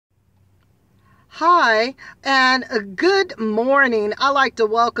Hi, and good morning. I'd like to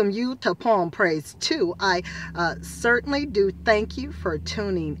welcome you to Poem Praise 2. I certainly do thank you for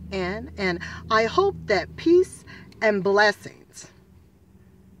tuning in, and I hope that peace and blessings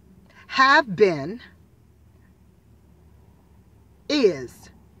have been,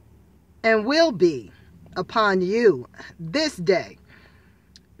 is, and will be upon you this day.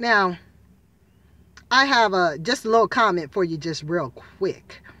 Now, I have just a little comment for you just real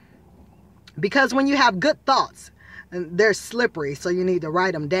quick. Because when you have good thoughts, they're slippery, so you need to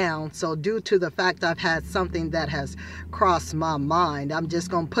write them down. So due to the fact I've had something that has crossed my mind, I'm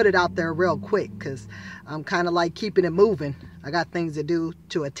just going to put it out there real quick because I'm kind of like keeping it moving. I got things to do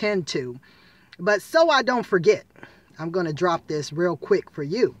to attend to. But so I don't forget, I'm going to drop this real quick for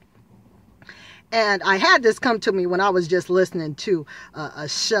you. And I had this come to me when I was just listening to a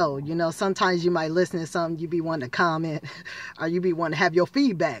show. You know, sometimes you might listen to something, you be wanting to comment, or you be wanting to have your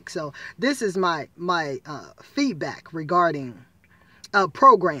feedback. So this is my feedback regarding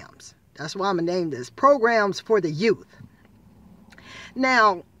programs. That's why I'm going to name this Programs for the Youth.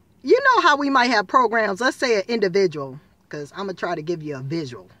 Now, you know how we might have programs, let's say an individual, because I'm going to try to give you a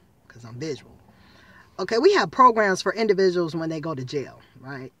visual, because I'm visual. Okay, we have programs for individuals when they go to jail,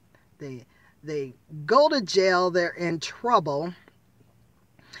 right? They go to jail, they're in trouble,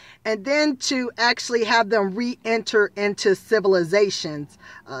 and then to actually have them re-enter into civilizations.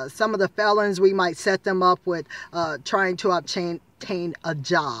 Some of the felons, we might set them up with trying to obtain a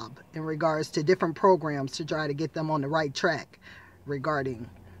job in regards to different programs to try to get them on the right track regarding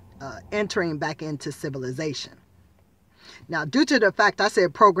entering back into civilization. Now, due to the fact I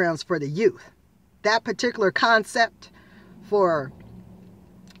said programs for the youth, that particular concept for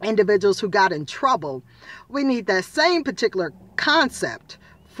individuals who got in trouble, we need that same particular concept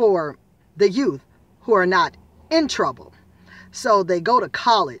for the youth who are not in trouble. So they go to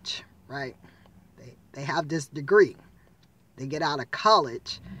college, right? They have this degree. They get out of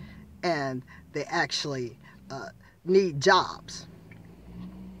college and they actually need jobs.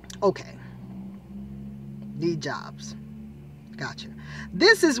 Okay. Need jobs. Gotcha.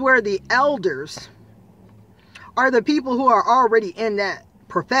 This is where the elders are the people who are already in that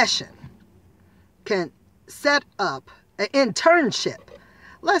profession can set up an internship.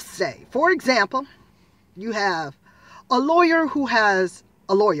 Let's say, for example, you have a lawyer who has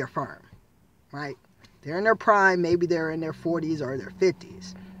a lawyer firm, right? They're in their prime, maybe they're in their 40s or their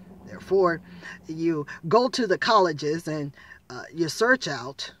 50s. Therefore, you go to the colleges and you search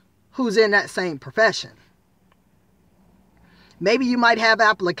out who's in that same profession. Maybe you might have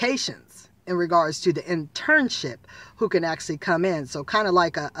applications in regards to the internship who can actually come in. So kind of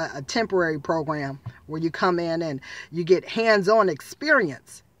like a temporary program where you come in and you get hands-on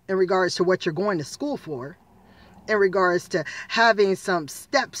experience in regards to what you're going to school for, in regards to having some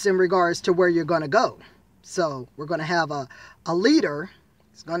steps in regards to where you're going to go. So we're going to have a leader.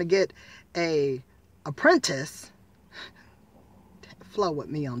 He's going to get a apprentice. Flow with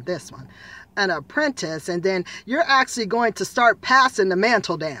me on this one. An apprentice, and then you're actually going to start passing the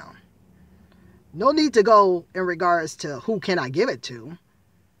mantle down. No need to go in regards to who can I give it to.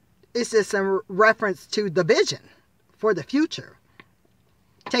 It's just in reference to the vision for the future.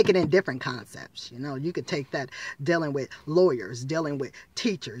 Take it in different concepts. You know, you could take that dealing with lawyers, dealing with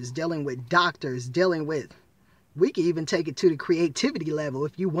teachers, dealing with doctors, we could even take it to the creativity level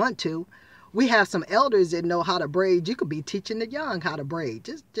if you want to. We have some elders that know how to braid. You could be teaching the young how to braid.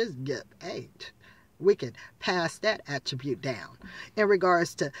 Just get, hey, we could pass that attribute down. In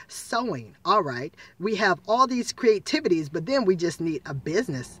regards to sewing, all right, we have all these creativities, but then we just need a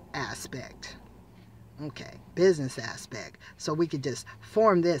business aspect. Okay, business aspect. So we could just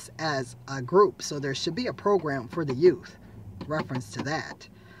form this as a group. So there should be a program for the youth, reference to that.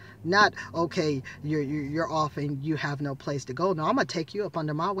 Not, okay, you're off and you have no place to go. No, I'm going to take you up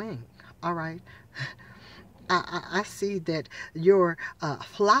under my wing. All right. I see that you're a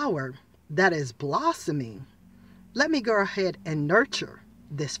flower that is blossoming. Let me go ahead and nurture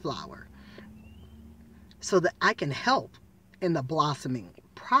this flower so that I can help in the blossoming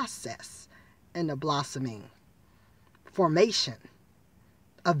process, in the blossoming formation,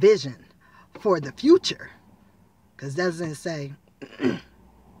 a vision for the future. Because doesn't it say, a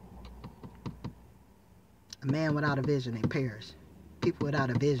man without a vision, they perish. People without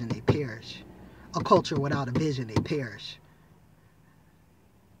a vision, they perish. A culture without a vision, they perish.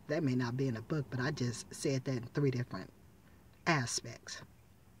 That may not be in the book, but I just said that in 3 different aspects.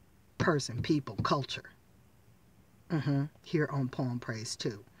 Person, people, culture. Here on Poem Praise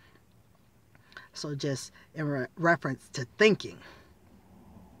 2. So just in reference to thinking,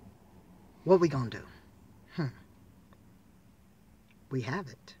 what we gonna do? We have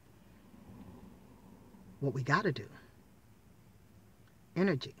it. what we got to do.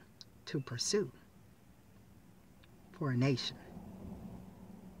 Energy to pursue for a nation.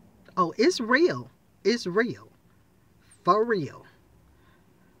 Oh, it's real. It's real. For real.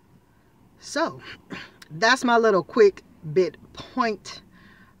 So, that's my little quick bit point.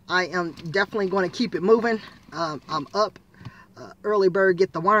 I am definitely going to keep it moving. I'm up. Early bird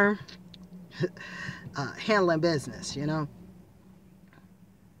get the worm. Handling business, you know.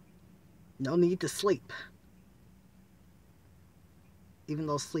 No need to sleep. Even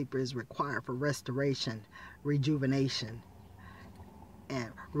though sleep is required for restoration, rejuvenation,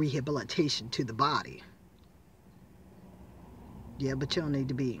 and rehabilitation to the body. Yeah, but you don't need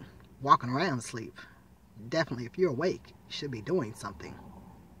to be walking around asleep. Definitely, if you're awake, you should be doing something.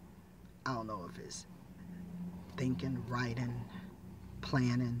 I don't know if it's thinking, writing,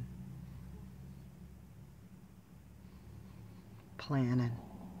 planning,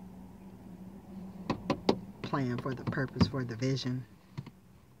 plan for the purpose, for the vision,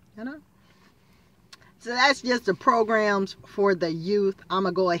 you know. So that's just the programs for the youth. I'm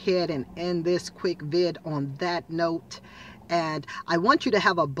gonna go ahead and end this quick vid on that note, and I want you to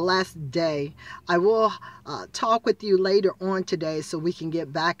have a blessed day. I will talk with you later on today so we can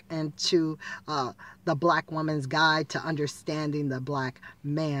get back into the Black Woman's Guide to Understanding the Black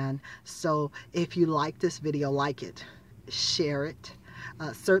Man. So if you like this video, like it, share it.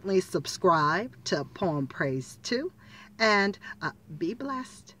 Certainly subscribe to Poem Praise 2. And be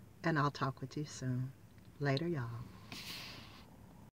blessed. And I'll talk with you soon. Later, y'all.